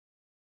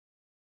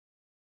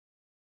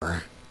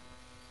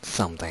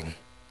something.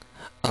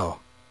 Oh,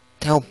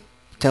 tell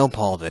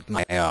Paul that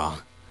my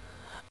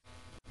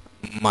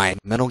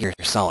Metal Gear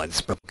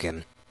Solid's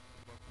broken.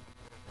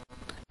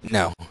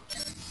 No.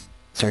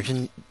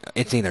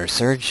 It's either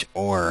search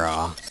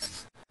or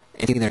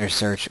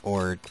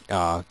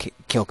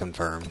kill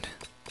confirmed.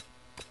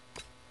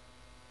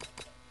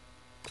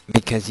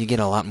 Because you get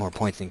a lot more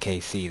points in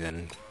KC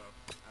than...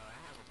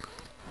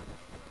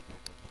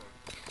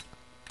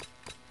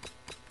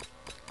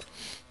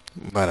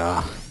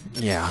 But,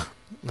 yeah.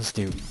 Let's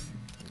do...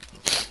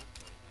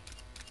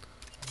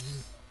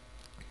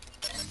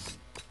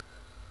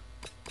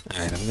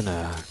 Alright, I'm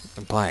gonna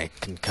apply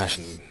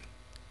concussion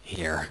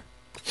here.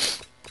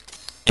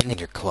 And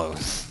you're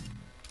close.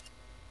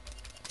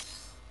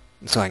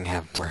 So I can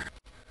have 4.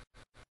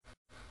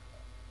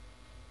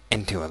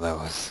 And 2 of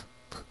those.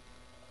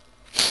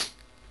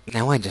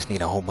 Now I just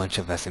need a whole bunch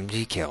of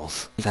SMG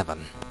kills.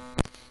 7.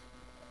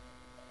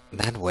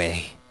 That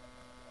way,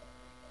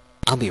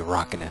 I'll be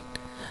rocking it.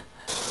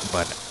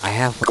 But I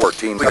have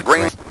 14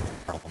 brain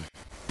problem.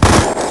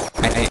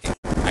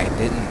 I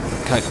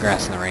didn't cut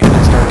grass in the rain.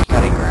 I started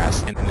cutting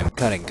grass and then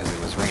cutting because it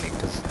was raining,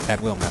 because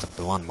that will mess up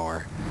the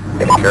lawnmower.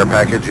 care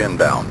package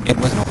inbound. It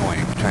was no point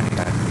trying to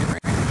cut it in the rain.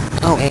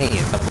 Oh hey,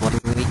 it's a bloody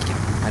weekend.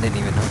 I didn't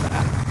even know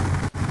that.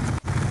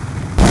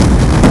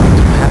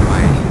 I have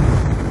my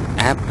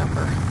app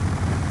number.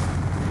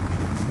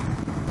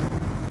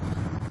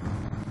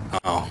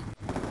 Oh.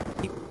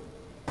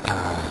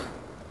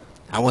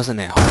 I wasn't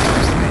at home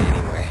today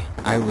anyway.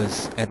 I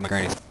was at my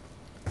granny's.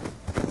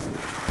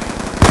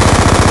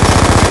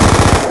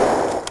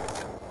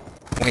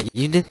 Wait,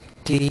 you did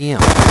TDM?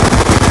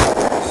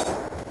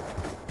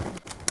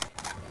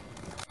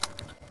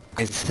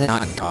 I said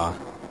not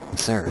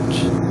search.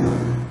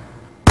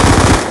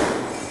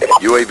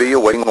 UAV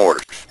awaiting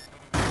orders.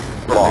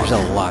 There's a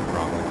lot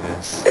wrong with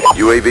this.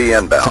 UAV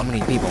inbound. So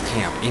many people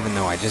camp, even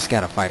though I just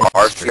got a 5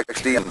 streak.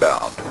 R60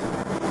 inbound.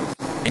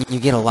 And you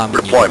get a lot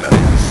more Deployment.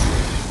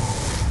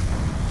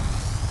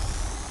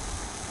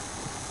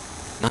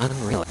 Not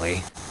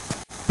really.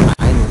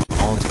 I lose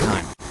all the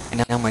time.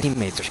 And now my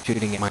teammates are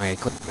shooting at my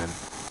equipment.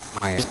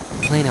 Just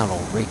plain out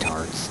old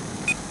retards.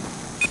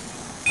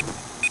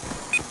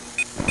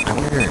 I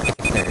wonder if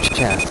there's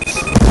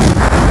chests.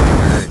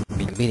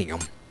 We're beating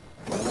them.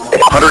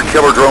 Hunter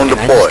killer drone And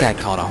I just deployed. got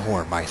called a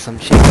whore by some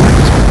chick.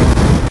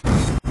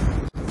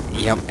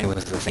 Yep, it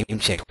was the same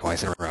chick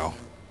twice in a row.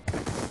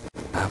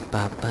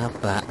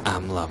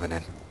 I'm loving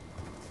it.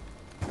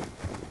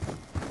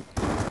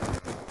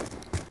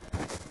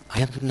 I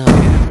have no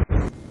idea.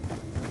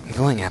 I'm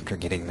going after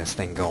getting this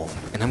thing gold,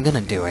 and I'm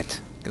gonna do it,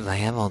 because I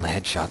have all the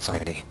headshots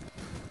already.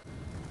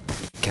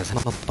 Because I'm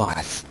a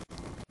boss.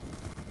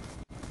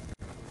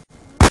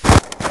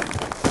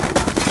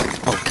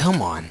 Oh,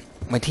 come on!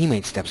 My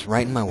teammate steps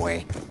right in my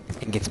way,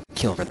 and gets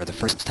killed for the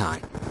first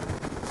time.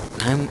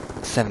 I'm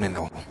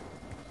 7-0.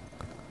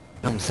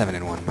 I'm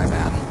 7-1, my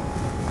bad.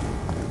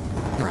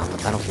 Around the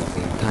battlefield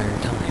the entire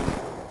time.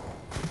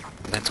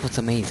 That's what's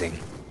amazing.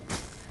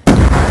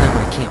 Last time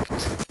I camped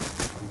was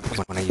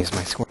when I used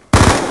my squirt.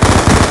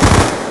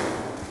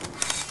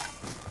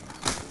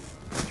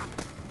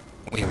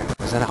 Wait a minute,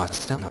 was that a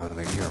hostile? No,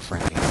 you're a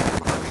friendly.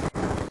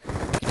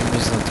 You're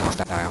just a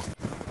hostile.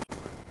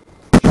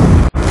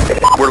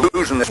 We're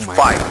losing this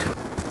fight.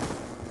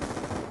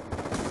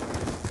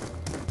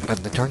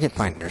 But the target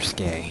finder's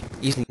gay,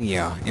 using the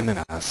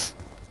MMS.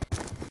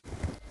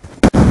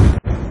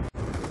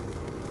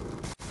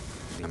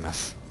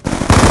 MMS.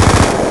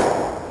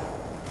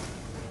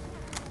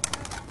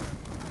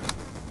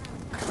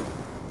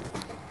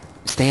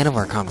 Stay out of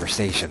our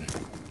conversation.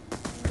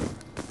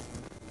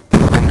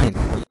 I'm not...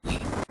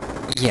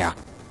 Yeah,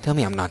 tell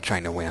me I'm not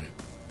trying to win.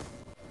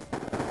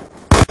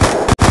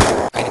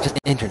 I just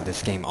entered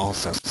this game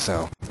also,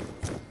 so...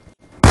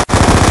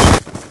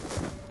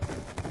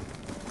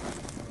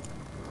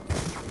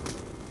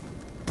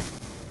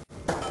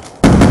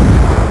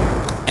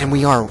 And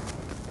we are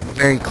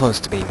very close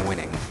to being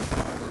winning.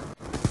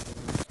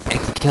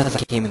 It's because I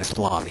came in this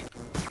lobby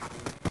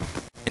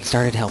and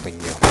started helping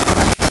you.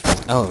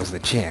 Oh, it was the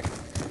chick.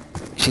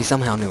 She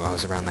somehow knew I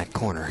was around that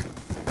corner.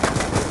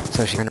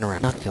 So she turned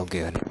around, not feel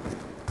good.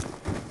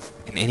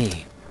 In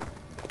any...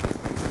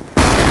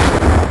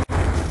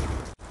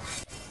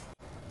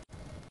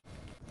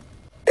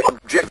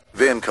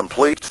 Objective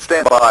incomplete.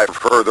 Stand by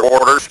for further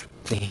orders.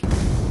 See?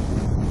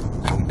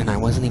 And I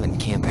wasn't even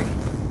camping.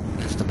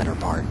 That's the better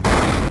part.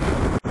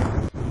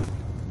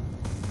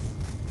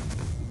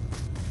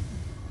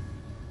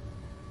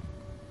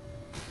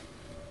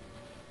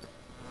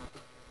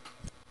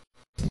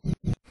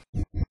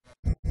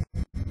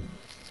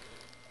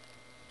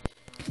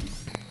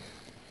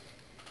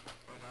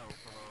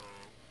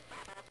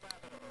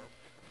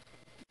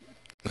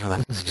 Oh,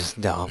 that was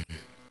just dumb.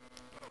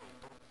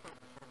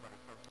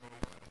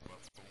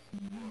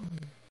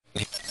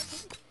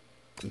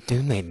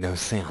 Dude made no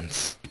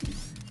sense.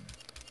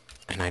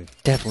 And I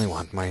definitely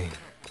want my...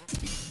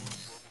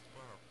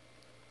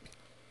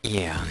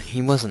 Yeah,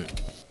 he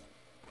wasn't...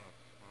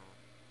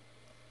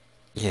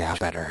 Yeah,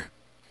 better.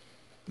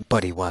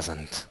 But he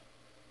wasn't.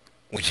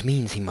 Which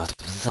means he must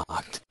have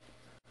sucked.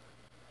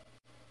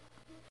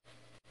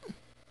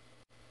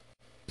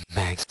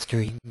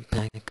 Backstreet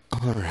back,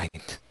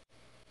 alright.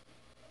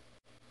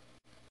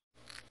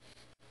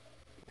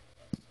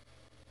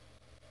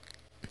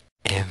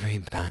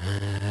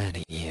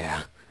 Everybody,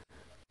 yeah.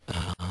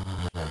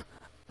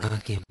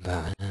 Rockin'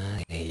 body,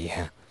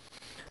 yeah.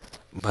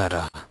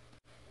 But,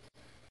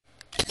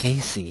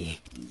 KC,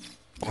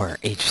 or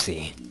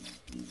HC.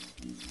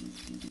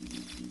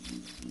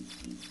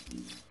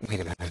 Wait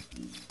a minute.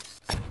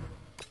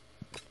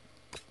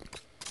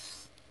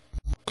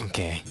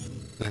 Okay,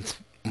 that's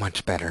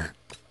much better.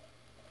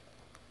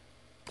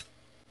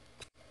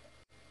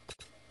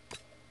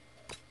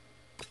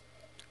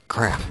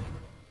 Crap.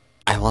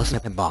 I lost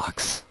my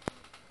box.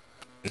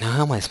 Now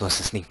how am I supposed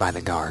to sneak by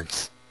the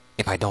guards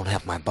if I don't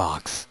have my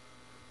box?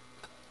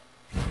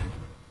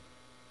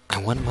 I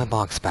want my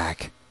box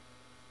back.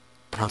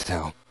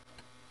 Pronto.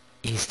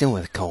 He's still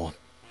with Cole.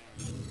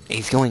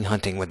 He's going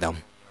hunting with them.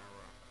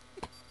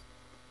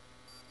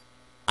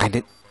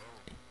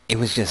 It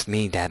was just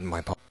me, Dad, and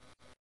my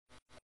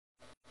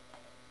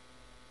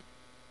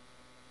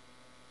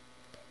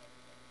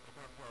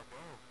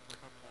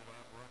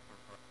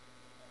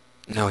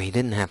No, he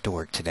didn't have to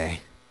work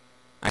today.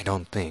 I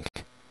don't think.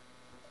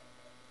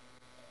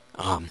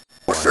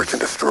 Search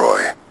and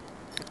destroy.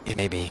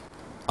 Maybe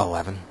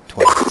 11,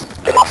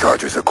 12.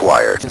 Charges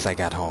acquired. Since I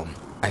got home,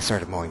 I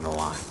started mowing the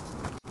lawn.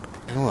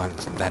 It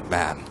wasn't that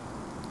bad.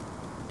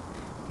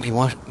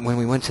 When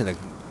we went to the...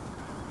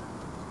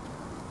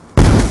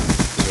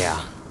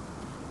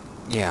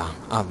 Yeah,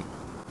 obvious,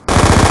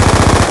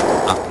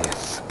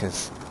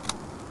 because...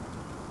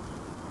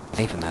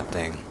 safe in that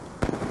thing.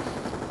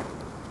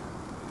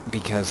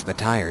 Because the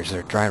tires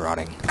are dry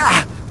rotting.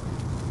 Ah!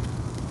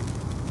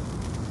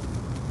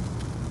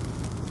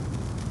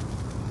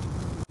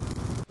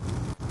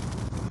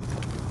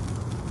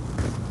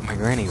 My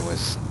granny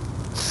was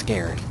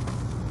scared.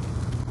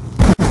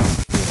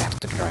 We'd have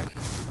to drive.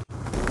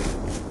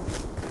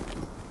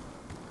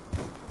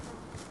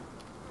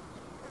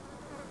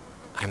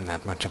 I'm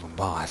that much of a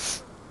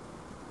boss.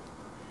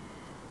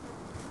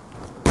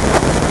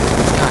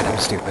 God, I'm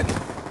stupid.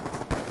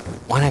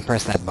 Why'd I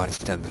press that button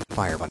instead of the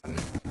fire button?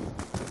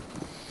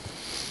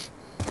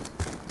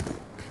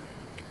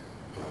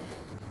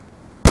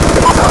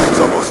 Time's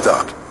almost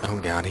up. Oh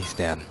god, he's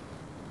dead.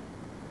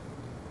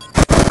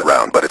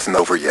 Round, but it's not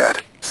over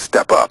yet.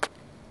 Step up.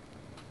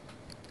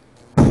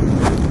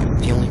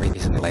 The only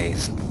reason it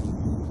lays.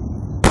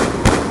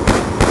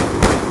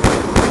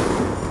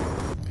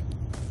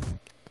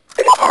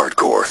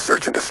 Hardcore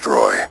search and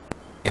destroy.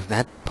 If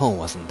that pole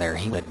wasn't there,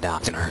 he would have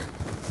died sooner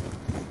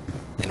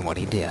than what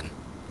he did.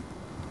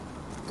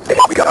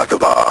 We got the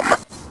bomb.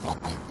 Well,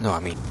 no, I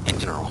mean, in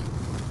general.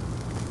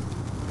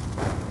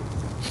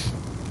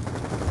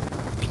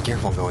 Be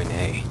careful going to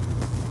A.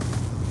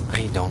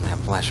 I don't have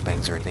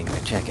flashbangs or anything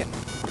to check it.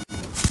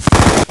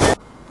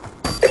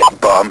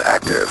 Bomb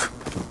active.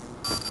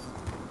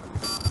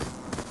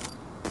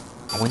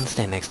 I wouldn't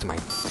stand next to my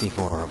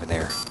C4 over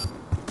there.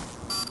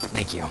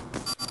 Thank you.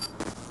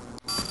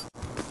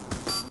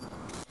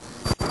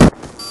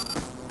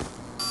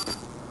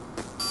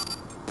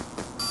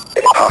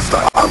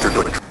 Hostile hunter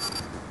doing.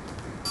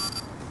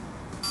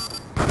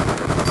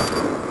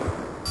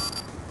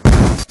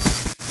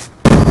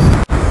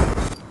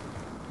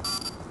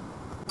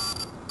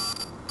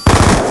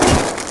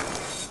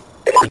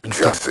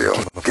 Just seal.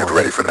 Get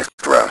ready for the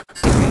next round.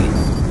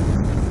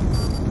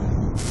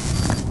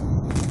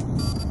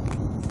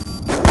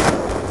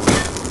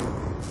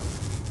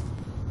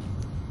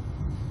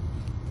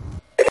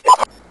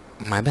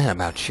 My bad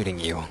about shooting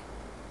you.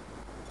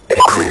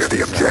 Clear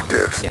the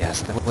objectives.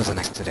 Yes, that was an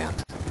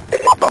accident.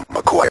 Bomb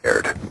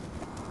acquired.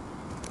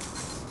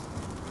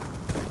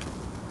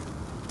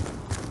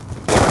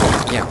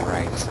 Yeah,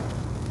 right.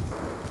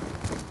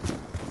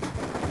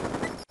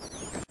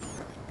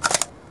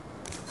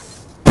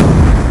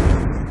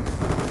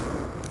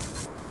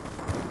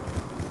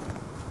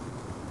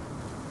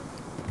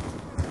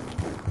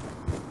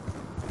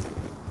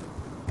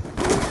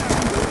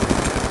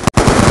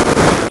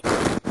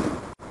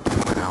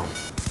 Wow.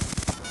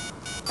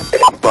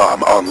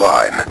 Bomb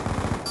online.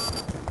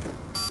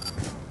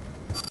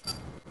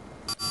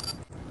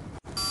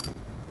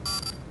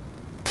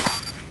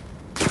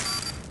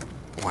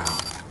 Wow.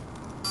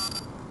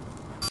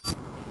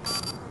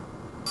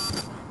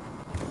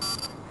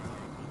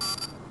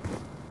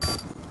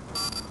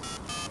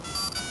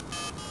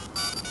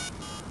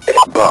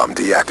 Bomb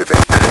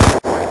deactivated.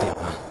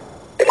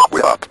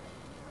 We're up.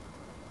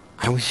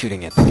 I was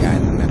shooting at the guy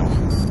in the middle,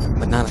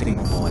 but not a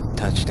single bullet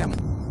touched him.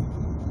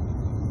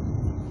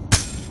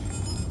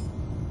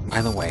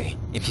 By the way,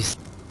 if you...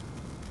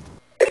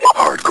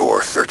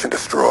 Hardcore search and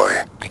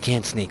destroy. I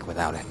can't sneak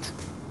without it.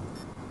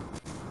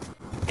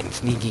 And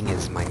sneaking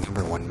is my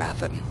 #1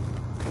 method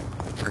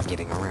for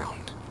getting around.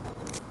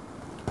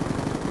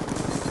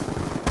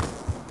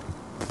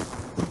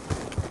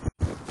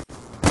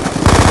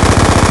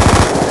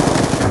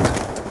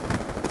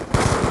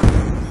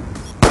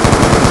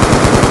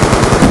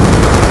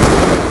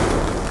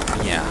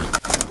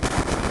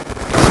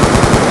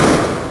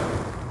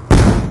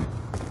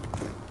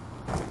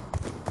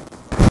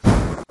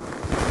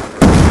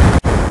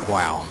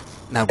 Wow,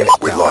 that was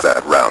We dumb. lost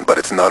that round, but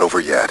it's not over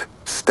yet.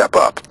 Step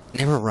up.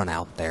 Never run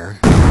out there.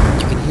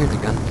 You can hear the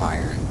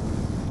gunfire.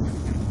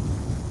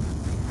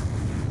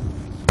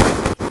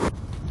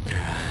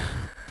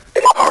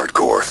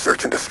 Hardcore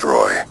search and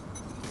destroy.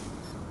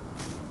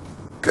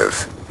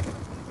 Goes.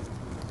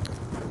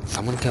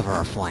 Someone cover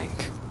our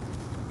flank.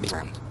 B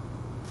round.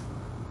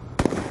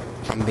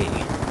 From B.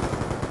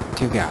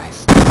 2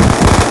 guys.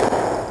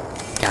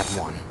 Got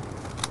 1.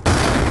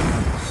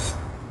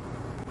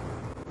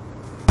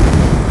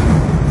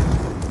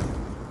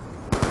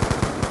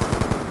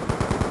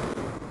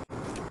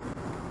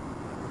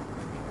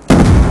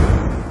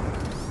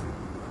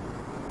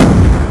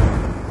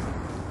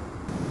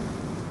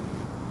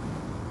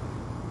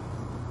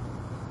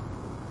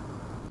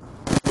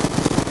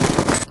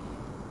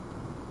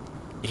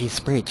 He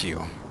sprayed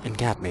you and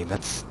got me.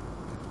 That's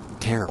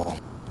terrible.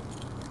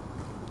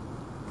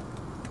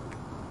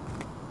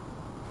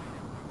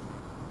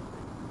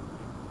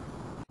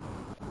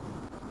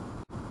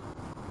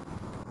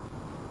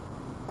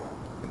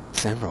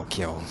 Several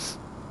kills.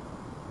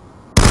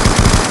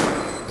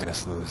 Let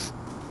us lose.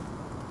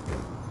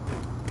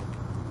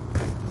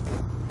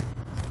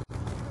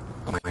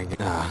 Oh my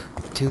god.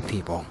 2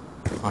 people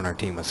on our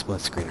team with split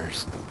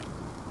screeners.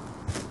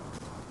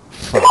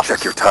 Fuck.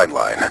 Check your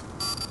timeline.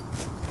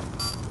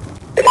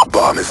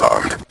 Bomb is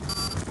armed.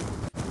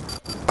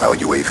 While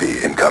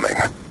UAV incoming.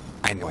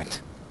 I knew it.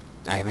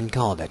 I haven't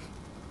called it.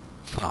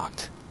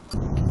 Fucked.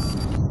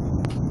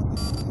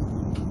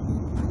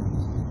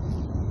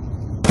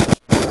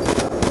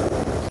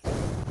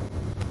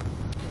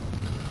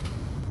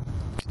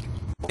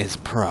 Is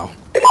pro.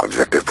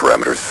 Objective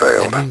parameters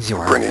failed. That means you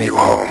are Bringing you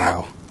faithful home.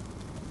 pro.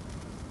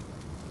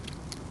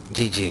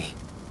 GG.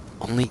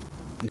 Only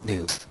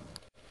news.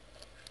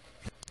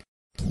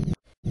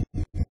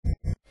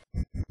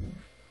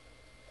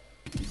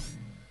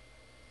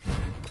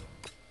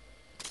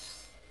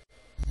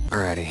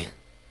 Alrighty.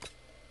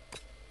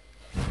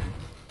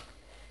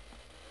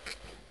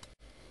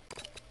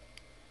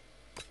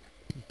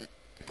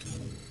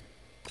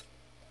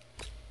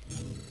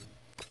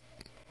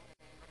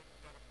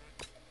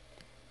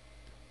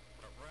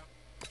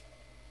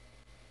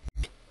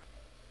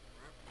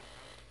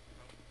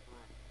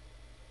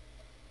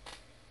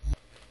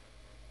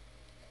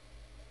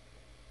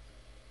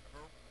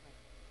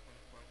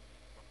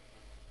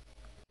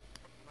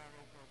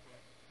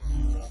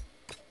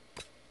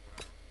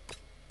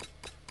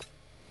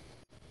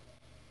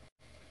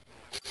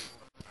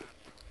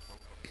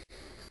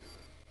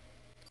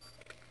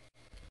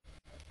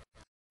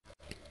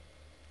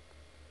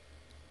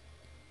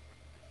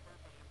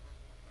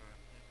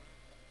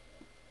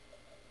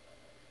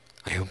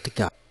 I hope to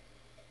God.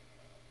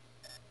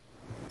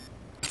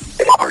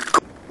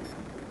 Hardcore.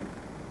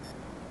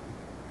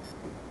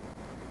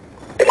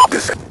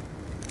 This.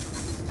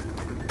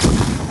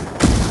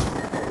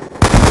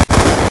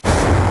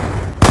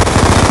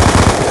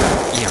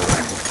 Yeah,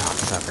 rifle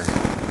cocksucker.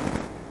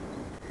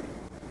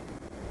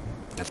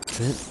 That's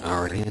it.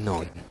 Already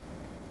annoying.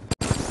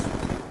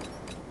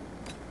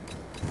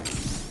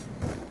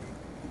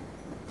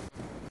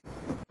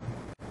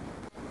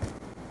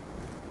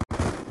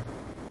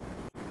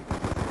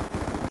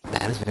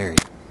 That is very...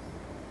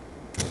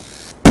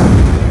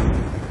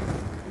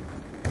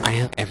 I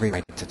have every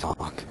right to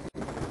talk.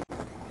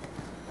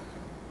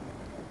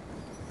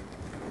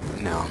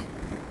 No.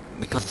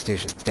 The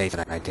Constitution states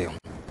that I do.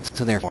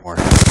 So therefore...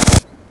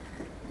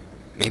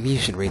 maybe you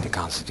should read the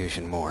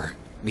Constitution more.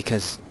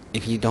 Because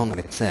if you don't know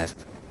what it says...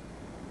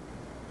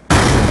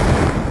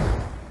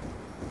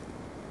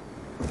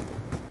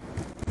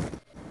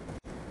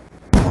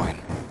 Fine.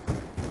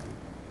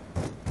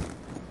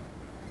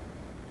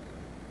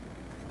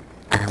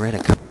 I read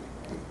a...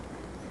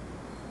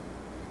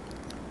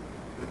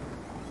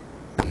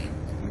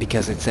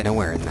 because it said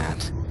nowhere in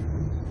that.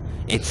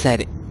 It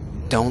said,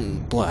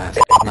 don't blast.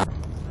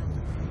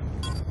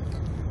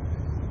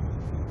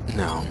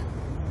 No.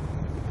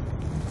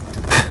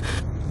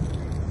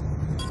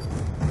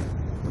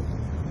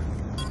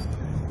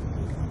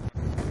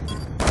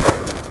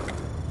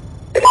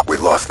 We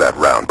lost that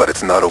round, but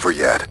it's not over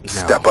yet. No.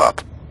 Step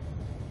up.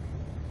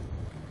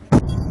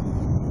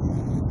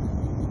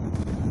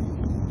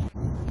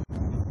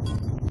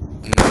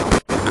 No,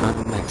 I'm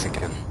not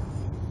Mexican.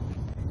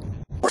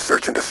 Or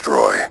search and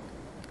destroy.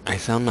 I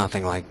sound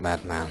nothing like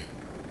Batman.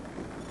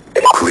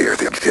 Clear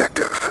the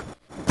objective.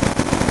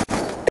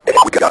 We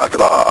got the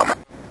bomb.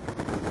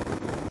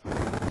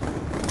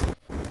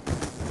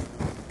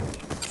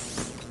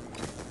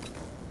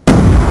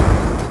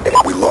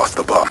 We lost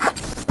the bomb.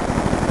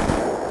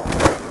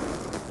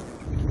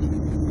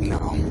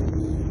 No.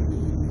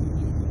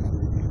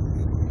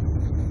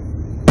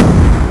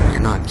 You're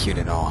not cute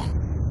at all.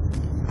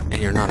 And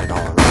you're not at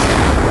all